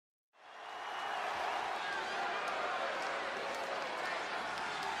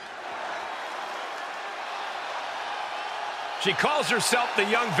She calls herself the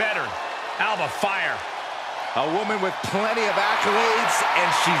young veteran, Alba Fyre. A woman with plenty of accolades, and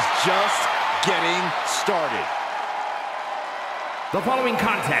she's just getting started. The following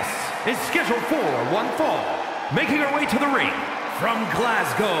contest is scheduled for one fall. Making her way to the ring from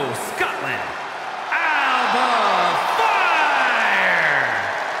Glasgow, Scotland, Alba Fyre!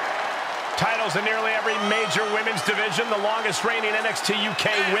 Titles in nearly every major women's division, the longest reigning NXT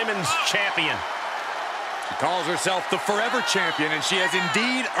UK Women's Champion. She calls herself the Forever Champion, and she has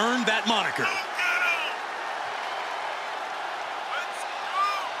indeed earned that moniker.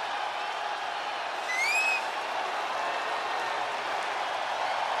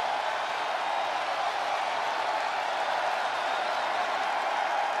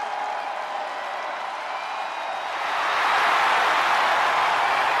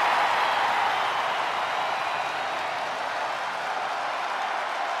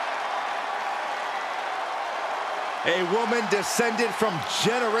 A woman descended from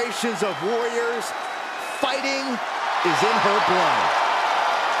generations of warriors. Fighting is in her blood.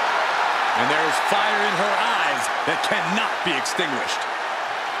 And there's fire in her eyes that cannot be extinguished.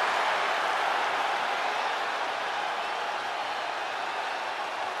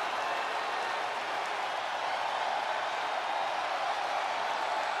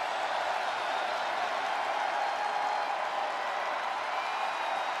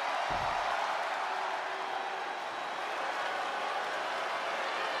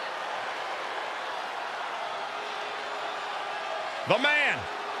 The man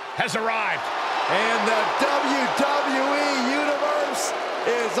has arrived. And the WWE Universe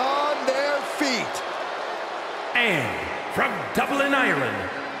is on their feet. And from Dublin, Ireland,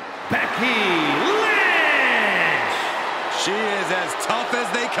 Beacky Lynch! She is as tough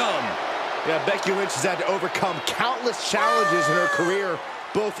as they come. Yeah, Becky Lynch has had to overcome countless challenges in her career,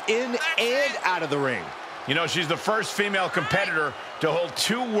 both in and out of the ring. You know, she's the first female competitor to hold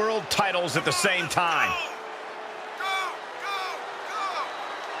 2 world titles at the same time.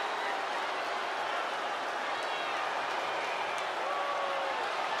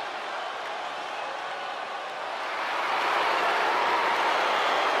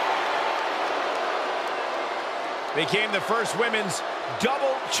 Became the first women's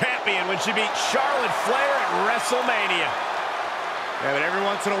double champion when she beat Charlotte Flair at WrestleMania. Yeah, but every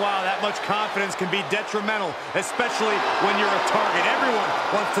once in a while, that much confidence can be detrimental, especially when you're a target. Everyone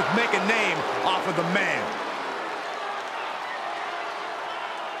wants to make a name off of the man.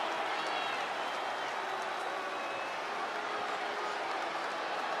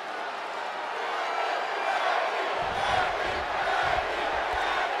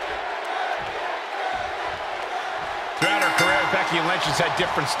 Throughout her career, Becky Lynch has had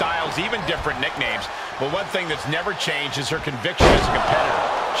different styles, even different nicknames. But one thing that's never changed is her conviction as a competitor.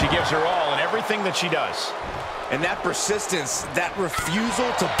 She gives her all in everything that she does. And that persistence, that refusal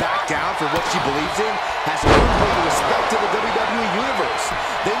to back down for what she believes in, has earned her the respect of the WWE Universe.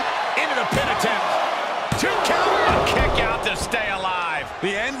 Then into the pin attempt. 2 count, a kick out to stay alive.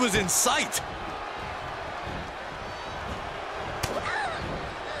 The end was in sight.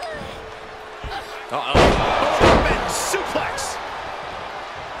 Suplex.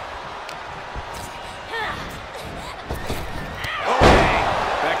 Okay,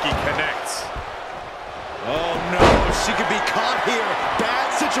 Becky connects. Oh no, she could be caught here.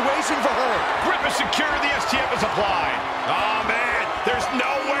 Bad situation for her. Grip is secure, the STF is applied. Oh man, there's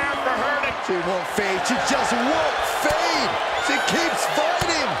nowhere for her to... She won't fade, she just won't fade. She keeps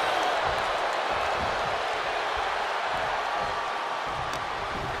fighting.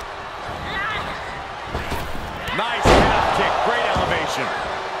 Nice half kick, great elevation.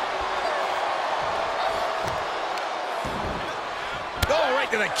 Oh,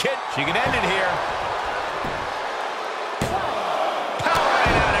 right to the kid. She can end it here. Power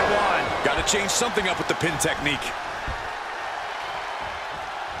right out at 1. Got to change something up with the pin technique.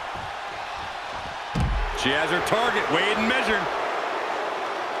 She has her target, weighed and measured.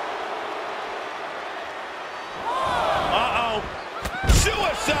 Uh-oh.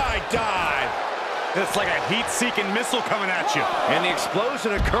 Suicide dive. It's like a heat-seeking missile coming at you. And the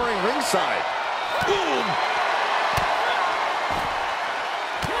explosion occurring ringside. Boom!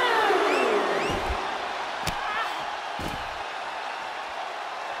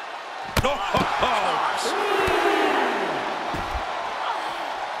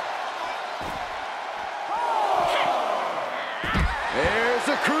 There's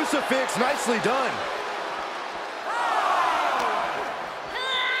a crucifix, nicely done.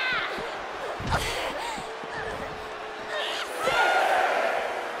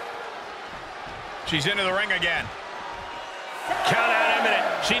 She's into the ring again. Count out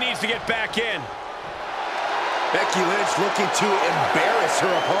imminent. She needs to get back in. Becky Lynch looking to embarrass her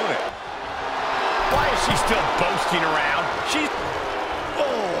opponent. Why is she still boasting around? She's...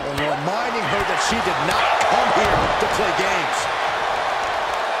 reminding her that she did not come here to play games.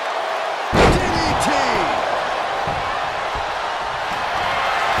 DDT!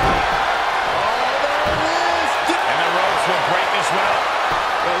 Oh, there it is! And the ropes will break this one up.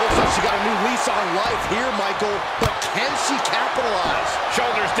 Well, it looks like she got a new lease on life here, Michael, but can she capitalize?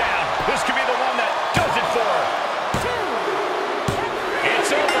 Shoulders down. This could be the one that does it for her.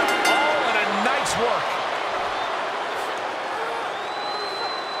 It's over. All in a nice work.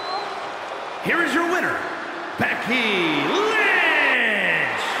 Here is your winner, Becky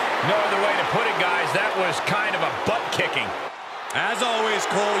Lynch! No other way to put it, guys. That was kind of a butt kicking. As always,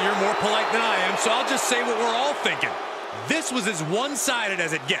 Cole, you're more polite than I am, so I'll just say what we're all thinking. This was as one-sided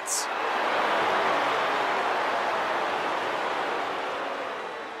as it gets.